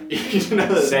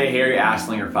Say Harry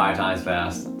Aslinger 5 times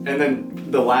fast. And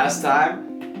then the last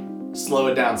time, slow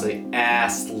it down. Say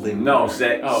Aslinger. No,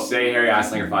 say Harry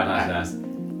Aslinger 5 times fast.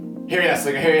 Harry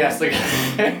Aslinger, Harry Aslinger,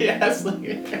 Harry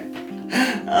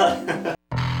Aslinger.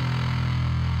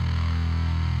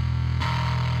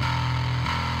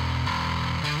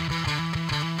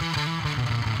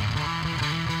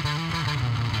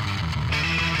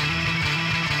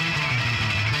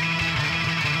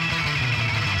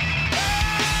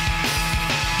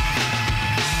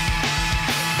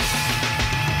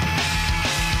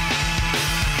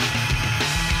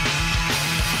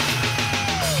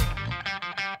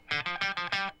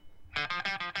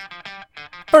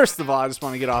 First of all, I just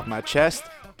want to get off my chest.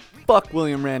 Fuck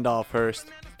William Randolph Hearst.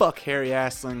 Fuck Harry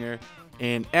Aslinger.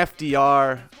 And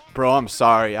FDR, bro, I'm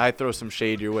sorry. I throw some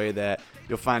shade your way that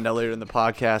you'll find out later in the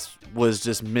podcast was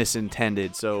just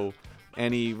misintended. So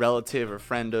any relative or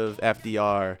friend of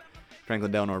FDR,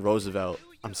 Franklin Delano Roosevelt,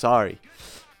 I'm sorry.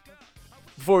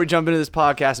 Before we jump into this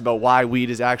podcast about why weed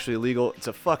is actually illegal, it's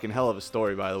a fucking hell of a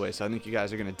story, by the way, so I think you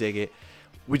guys are going to dig it.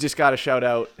 We just got to shout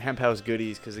out Hemp House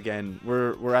Goodies because, again,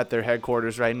 we're at their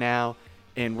headquarters right now,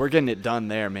 and we're getting it done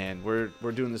there, man. We're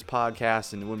doing this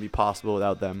podcast, and it wouldn't be possible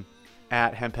without them.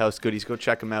 At Hemp House Goodies, go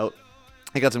check them out.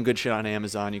 They got some good shit on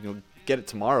Amazon. You can get it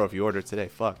tomorrow if you order it today.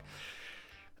 Fuck.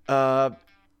 Lastly,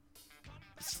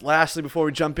 before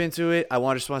we jump into it, I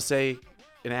just want to say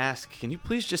and ask, can you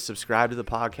please just subscribe to the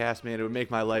podcast, man? It would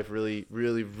make my life really,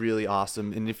 really, really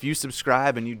awesome. And if you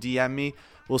subscribe and you DM me,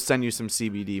 we'll send you some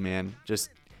CBD, man. Just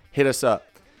hit us up.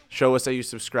 Show us that you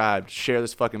subscribed. Share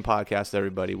this fucking podcast to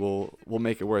everybody. We'll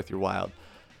make it worth your while.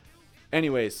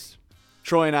 Anyways,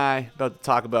 Troy and I about to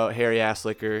talk about Harry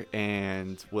Aslinger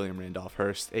and William Randolph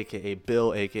Hearst, a.k.a.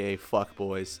 Bill, a.k.a. Fuck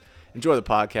Boys. Enjoy the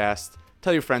podcast.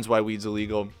 Tell your friends why weed's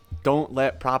illegal. Don't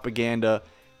let propaganda,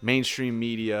 mainstream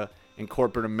media, and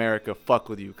corporate America fuck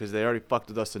with you because they already fucked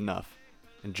with us enough.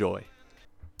 Enjoy.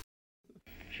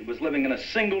 She was living in a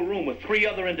single room with 3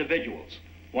 other individuals.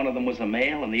 One of them was a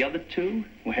male, and the other 2,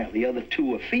 well, the other 2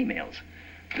 were females.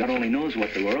 God only knows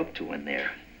what they were up to in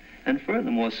there. And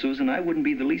furthermore, Susan, I wouldn't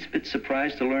be the least bit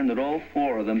surprised to learn that all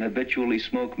 4 of them habitually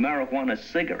smoke marijuana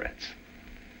cigarettes.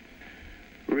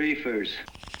 Reefers.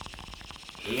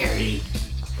 Harry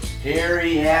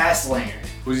Aslinger.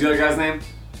 Who's the other guy's name?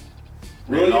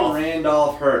 William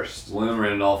Randolph Hearst. William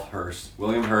Randolph Hearst.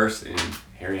 William Hearst and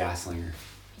Harry Aslinger.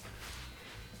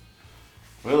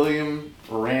 William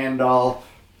Randolph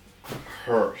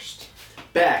Hearst.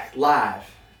 Back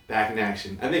in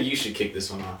action. I think you should kick this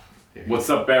one off. Here. What's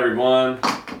up, everyone?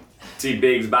 T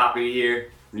Biggs Boppy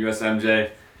here from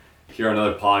USMJ. Here on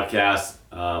another podcast,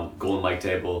 Golden Mic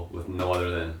Table with no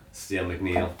other than Steele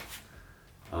McNeil.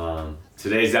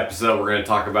 Today's episode, we're going to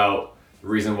talk about the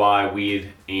reason why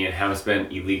weed and hemp's been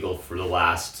illegal for the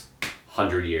last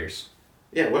 100 years.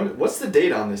 Yeah, what's the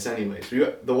date on this anyways?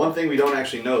 The one thing we don't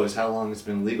actually know is how long it's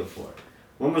been legal for.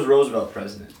 When was Roosevelt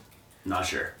president? Not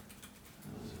sure.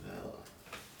 Roosevelt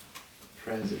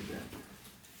president.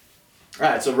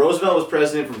 Alright, so Roosevelt was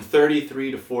president from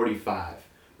 33 to 45. Right?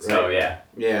 So, yeah.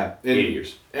 Yeah. 80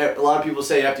 years. A lot of people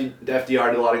say FDR did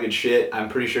a lot of good shit. I'm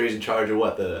pretty sure he's in charge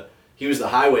of he was the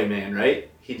highwayman, right?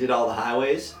 He did all the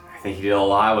highways? I think he did all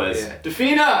the highways. Yeah.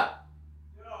 Defina!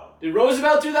 Did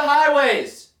Roosevelt do the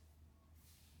highways?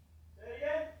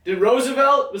 Did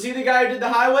Roosevelt, was he the guy who did the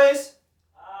highways?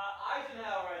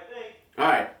 Eisenhower, I think.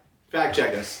 Alright, fact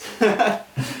check us.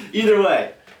 Either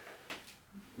way,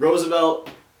 Roosevelt,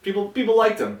 people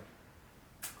liked him.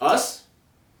 Us?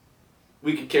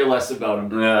 We could care less about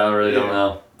him. Yeah, I really don't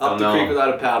know. Up the creek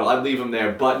without a paddle. I'd leave him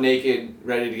there, butt naked,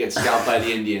 ready to get scalped by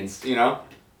the Indians, you know?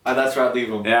 That's where I'd leave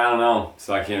him. Yeah, I don't know.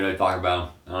 So I can't really talk about him.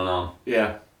 I don't know.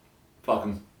 Yeah. Fuck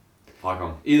him. Fuck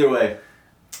him. Either way.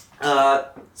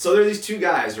 So there are these 2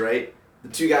 guys, right? The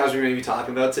 2 guys we're going to be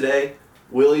talking about today.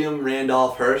 William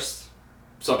Randolph Hearst.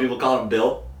 Some people call him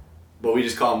Bill, but we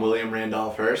just call him William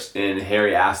Randolph Hearst. And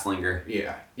Harry Aslinger.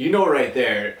 Yeah. You know right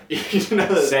there.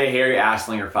 Say Harry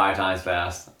Aslinger 5 times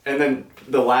fast. And then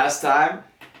the last time,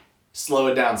 slow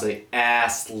it down. Say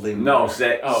Aslinger. No,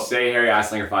 say Harry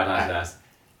Aslinger 5 times fast.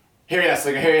 Harry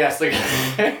Aslinger, Harry Aslinger,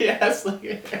 Harry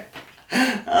Aslinger.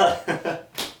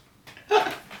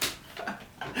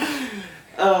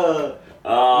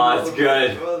 Oh, that's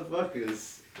good.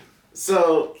 Motherfuckers.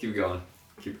 So, Keep going.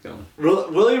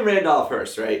 William Randolph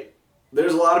Hearst, right?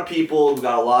 There's a lot of people who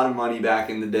got a lot of money back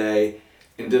in the day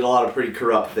and did a lot of pretty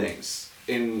corrupt things.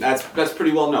 And that's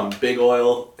pretty well known. Big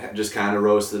oil just kind of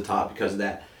rose to the top because of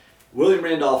that. William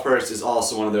Randolph Hearst is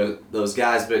also one of those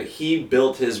guys, but he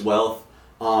built his wealth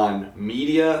on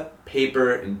media,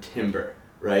 paper, and timber,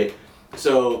 right?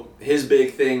 So his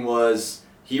big thing was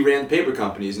he ran the paper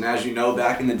companies. And as you know,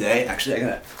 back in the day, actually I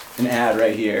got an ad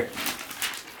right here.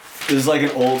 This is like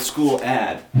an old school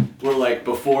ad where like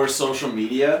before social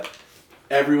media,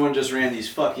 everyone just ran these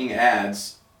fucking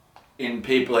ads in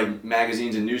paper, like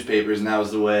magazines and newspapers, and that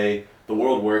was the way the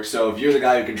world works. So if you're the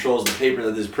guy who controls the paper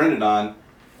that this is printed on,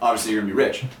 obviously you're gonna be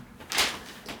rich.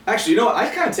 Actually, you know what? I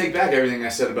kind of take back everything I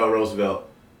said about Roosevelt.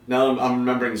 Now I'm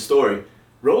remembering the story.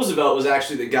 Roosevelt was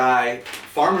actually the guy,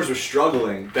 farmers were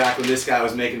struggling back when this guy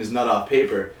was making his nut off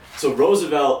paper. So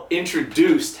Roosevelt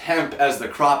introduced hemp as the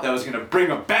crop that was gonna bring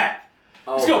him back.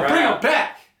 He's gonna bring him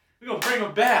back. We're gonna bring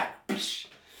him back.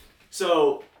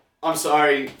 So, I'm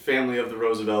sorry, family of the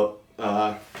Roosevelt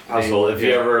household, if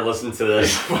you ever listen to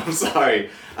this. I'm sorry,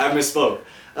 I misspoke.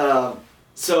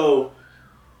 So,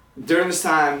 during this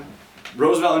time,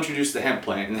 Roosevelt introduced the hemp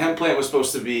plant, and the hemp plant was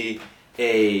supposed to be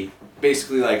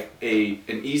basically like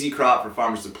an easy crop for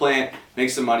farmers to plant, make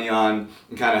some money on,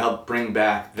 and kind of help bring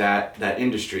back that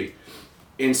industry.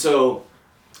 And so,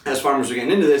 as farmers were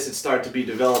getting into this, it started to be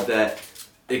developed that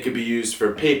it could be used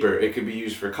for paper, it could be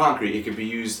used for concrete, it could be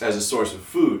used as a source of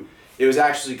food. It was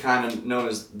actually kind of known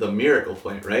as the miracle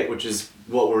plant, right? Which is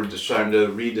what we're just trying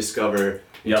to rediscover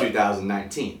in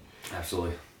 2019.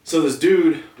 Absolutely. So this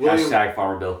dude, William... Hashtag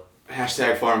Farmer Bill.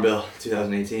 Hashtag Farm Bill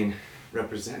 2018.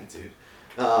 Represent, dude.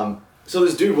 So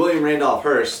this dude, William Randolph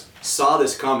Hearst, saw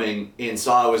this coming and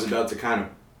saw it was about to kind of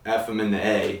F him in the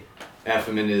A. F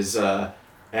him in his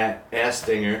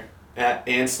Anslinger.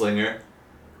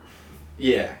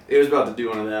 Yeah, it was about to do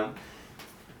one of them.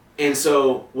 And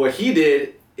so what he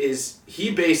did is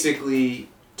he basically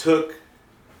took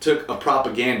a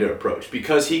propaganda approach.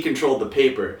 Because he controlled the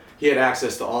paper, he had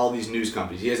access to all these news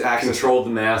companies. He has access Controlled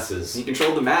the masses. He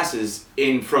controlled the masses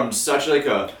from such like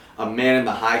a man in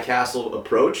the high castle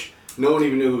approach. No one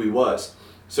even knew who he was.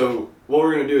 So what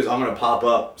we're gonna do is I'm gonna pop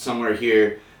up somewhere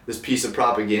here this piece of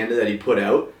propaganda that he put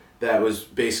out that was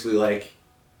basically like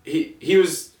he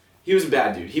was a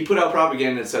bad dude. He put out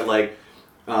propaganda that said like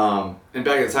and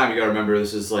back at the time you gotta remember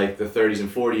this is like the 30s and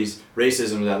 40s,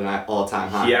 racism was at an all-time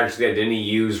high. Didn't he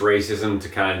use racism to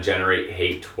kind of generate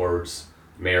hate towards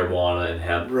marijuana and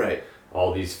hemp? Right.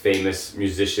 All these famous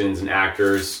musicians and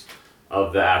actors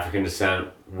of the African descent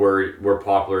were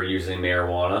popular using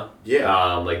marijuana.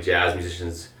 Yeah. Like jazz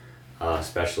musicians,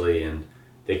 especially, and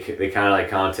they kind of like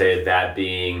connotated that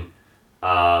being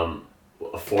a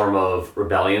form of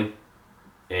rebellion,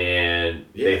 and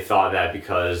they thought that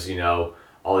because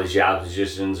all these jazz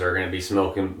musicians are going to be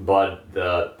smoking bud,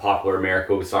 the popular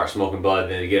America would start smoking bud,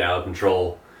 then they get out of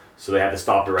control. So they had to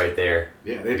stop it right there.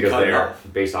 Yeah, they because cut it they're off.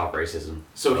 based off racism.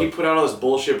 So he put out all this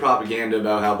bullshit propaganda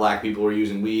about how black people were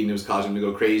using weed and it was causing them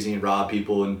to go crazy and rob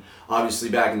people. And obviously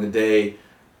back in the day,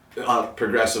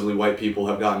 progressively white people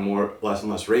have gotten less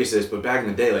and less racist. But back in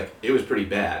the day, like it was pretty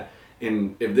bad.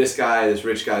 And if this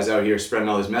rich guy's out here spreading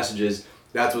all these messages,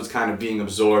 that's what's kind of being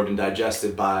absorbed and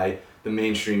digested by the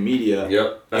mainstream media.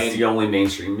 Yep, that's the only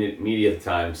mainstream media at the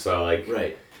time. So like,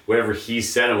 right. Whatever he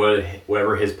said and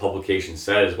whatever his publication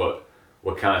said is what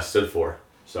kind of stood for.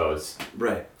 So it's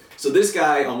right. So this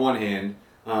guy, on one hand,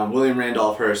 William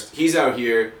Randolph Hearst, he's out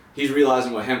here. He's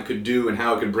realizing what hemp could do and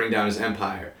how it could bring down his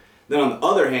empire. Then on the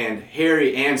other hand,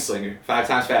 Harry Anslinger, 5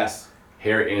 times fast.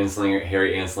 Harry Anslinger.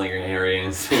 Harry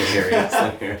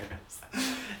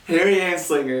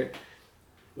Anslinger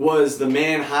was the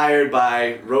man hired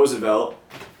by Roosevelt.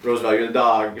 Roosevelt, you're the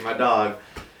dog. You're my dog.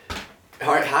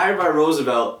 Hired by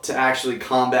Roosevelt to actually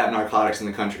combat narcotics in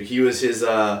the country. He was his,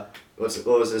 what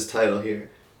was his title here?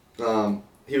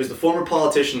 He was the former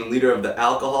politician and leader of the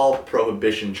Alcohol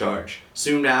Prohibition Charge.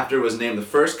 Soon after was named the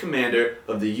first commander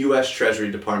of the U.S. Treasury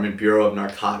Department Bureau of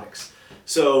Narcotics.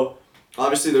 So,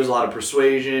 obviously there's a lot of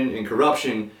persuasion and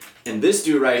corruption, and this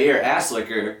dude right here,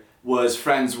 Anslinger, was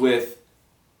friends with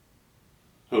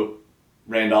who?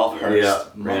 Randolph Hearst. Yeah,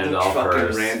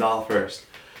 Randolph Hearst.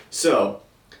 So,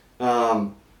 let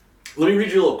me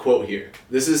read you a little quote here.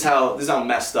 This is how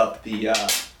messed up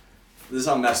this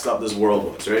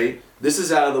world was. Ready? This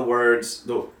is out of the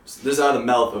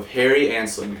mouth of Harry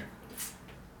Anslinger.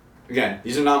 Again,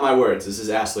 these are not my words. This is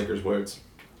Anslinger's words.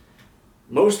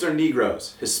 Most are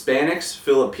Negroes, Hispanics,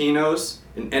 Filipinos,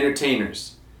 and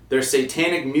entertainers. Their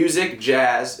satanic music,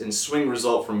 jazz, and swing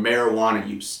result from marijuana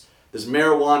use. This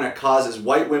marijuana causes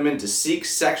white women to seek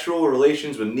sexual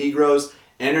relations with Negroes,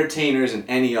 entertainers, and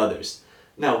any others.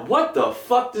 Now, what the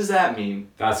fuck does that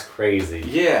mean? That's crazy.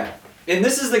 Yeah. And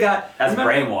this is the guy... That's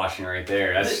brainwashing right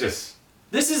there. This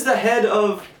is the head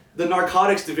of the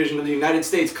narcotics division of the United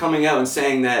States coming out and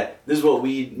saying that this is what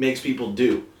weed makes people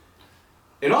do.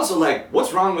 And also, like,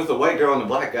 what's wrong with a white girl and a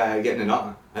black guy getting it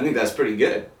on? I think that's pretty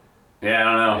good. Yeah, I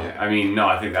don't know. Yeah. I mean, no,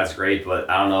 I think that's great, but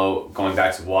I don't know, going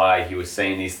back to why he was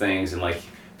saying these things, and like,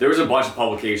 there was a bunch of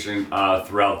publication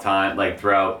throughout time, like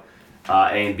throughout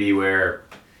A and B, where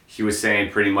he was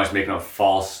saying pretty much making up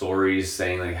false stories,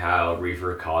 saying like how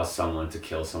reefer caused someone to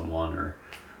kill someone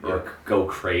or go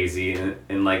crazy,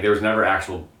 and like there was never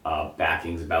actual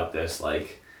backings about this.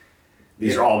 Like,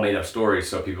 these are all made up stories,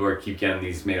 so people are keep getting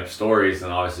these made up stories,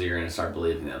 and obviously you're gonna start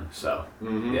believing them. So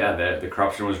yeah, the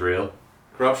corruption was real.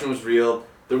 Corruption was real.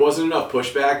 There wasn't enough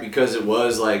pushback because it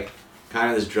was like kind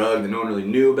of this drug that no one really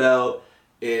knew about,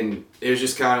 and it was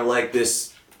just kind of like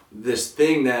this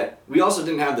thing that we also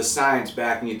didn't have the science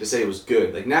backing it to say it was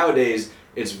good. Like nowadays,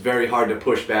 it's very hard to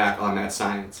push back on that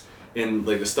science in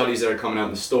like the studies that are coming out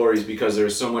in the stories because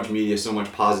there's so much media, so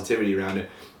much positivity around it.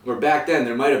 Where back then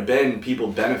there might have been people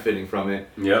benefiting from it.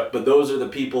 Yep. But those are the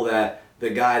people that the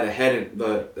head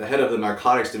of the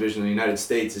narcotics division in the United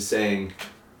States is saying,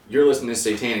 you're listening to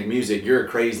satanic music, you're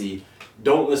crazy.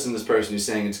 Don't listen to this person who's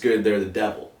saying it's good, they're the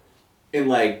devil. And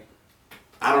like,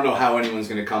 I don't know how anyone's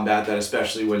gonna combat that,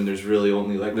 especially when there's really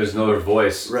only like There's no other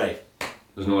voice. right.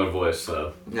 There's no other voice,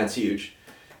 so. That's huge.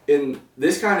 And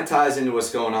this kind of ties into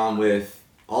what's going on with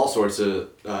all sorts of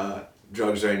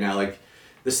drugs right now. Like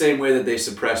the same way that they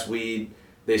suppressed weed,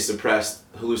 they suppressed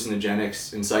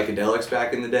hallucinogenics and psychedelics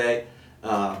back in the day.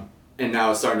 And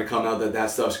now it's starting to come out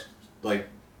that stuff's like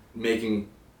making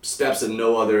steps that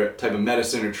no other type of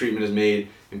medicine or treatment is made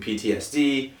in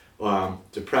PTSD,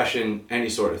 depression, any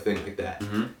sort of thing like that.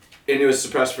 Mm-hmm. And it was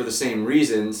suppressed for the same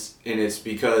reasons, and it's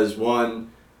because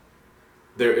one,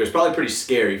 it was probably pretty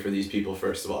scary for these people,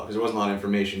 first of all, because there wasn't a lot of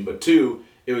information, but two,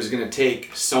 it was going to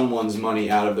take someone's money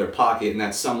out of their pocket, and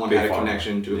that someone Big had a pharma.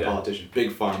 connection to a politician.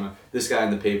 Big pharma, this guy in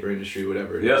the paper industry,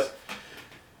 whatever it is. Yep.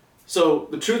 So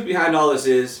the truth behind all this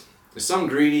is some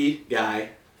greedy guy,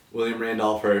 William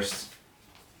Randolph Hearst,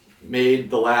 made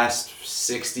the last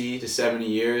 60 to 70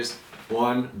 years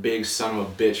one big son of a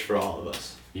bitch for all of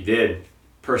us. He did.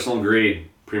 Personal greed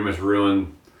pretty much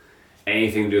ruined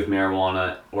anything to do with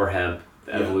marijuana or hemp,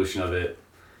 the evolution of it.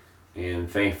 And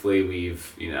thankfully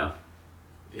we've,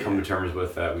 come to terms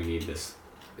with that. We need this.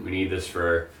 We need this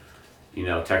for,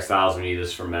 textiles. We need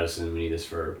this for medicine. We need this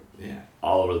for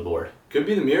all over the board. Could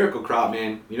be the miracle crop,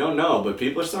 man. You don't know, but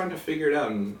people are starting to figure it out,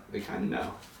 and they kind of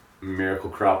know. Miracle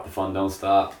crop, the fun don't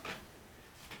stop.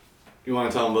 You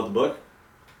want to tell them about the book?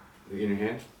 In your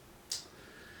hand?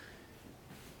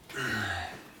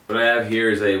 What I have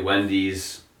here is a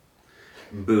Wendy's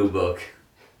Boo book.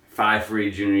 5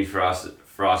 free Junior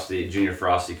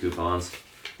Frosty coupons.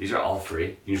 These are all free.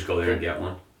 You can just go there and get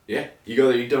one. Yeah. You go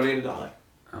there, you donate $1.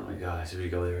 Oh my gosh, should we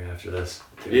go there after this?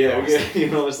 Yeah, we get,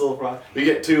 this little frosty. We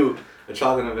get 2, a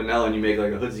chocolate and vanilla, and you make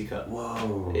like a hoodsie cup.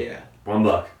 Whoa. Yeah.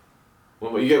 $1.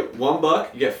 You get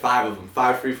 $1, you get 5 of them.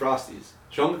 5 free Frosties.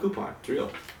 Show them the coupon. It's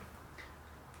real.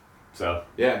 So.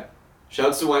 Yeah.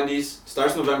 Shouts to Wendy's.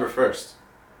 Starts November 1st.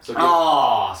 So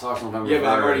Starts November 1st. Yeah, but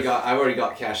I've already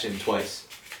got cash in twice.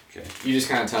 Okay. You just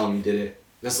kind of tell them you did it.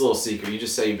 That's a little secret. You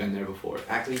just say you've been there before.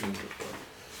 Act like you've been there before.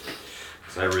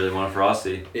 So I really want a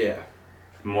Frosty. Yeah.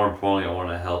 More importantly, I want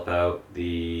to help out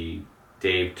the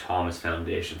Dave Thomas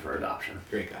Foundation for Adoption.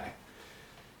 Great guy.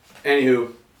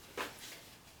 Anywho,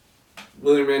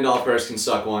 William Randolph Hearst can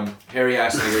suck one. Harry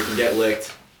Aslinger can get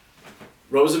licked.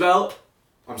 Roosevelt,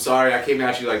 I'm sorry I came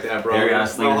at you like that, bro. Harry No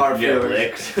Aslinger hard can get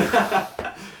feelings.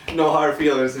 licked. No hard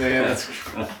feelings, man. That's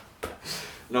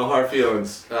No hard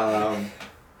feelings.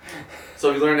 So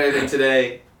if you learned anything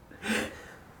today,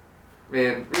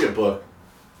 man, read a book.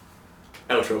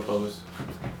 Outro pose.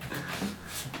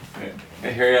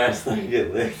 Harry Aslinger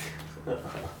get licked.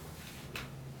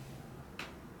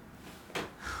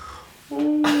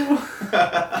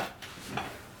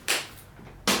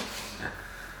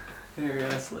 Harry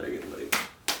Aslinger get licked.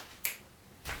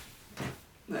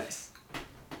 Nice.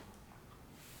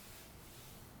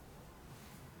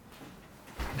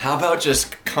 How about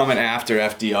just coming after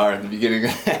FDR at the beginning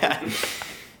of that?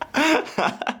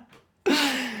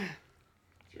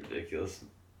 It's ridiculous.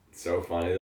 It's so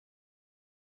funny.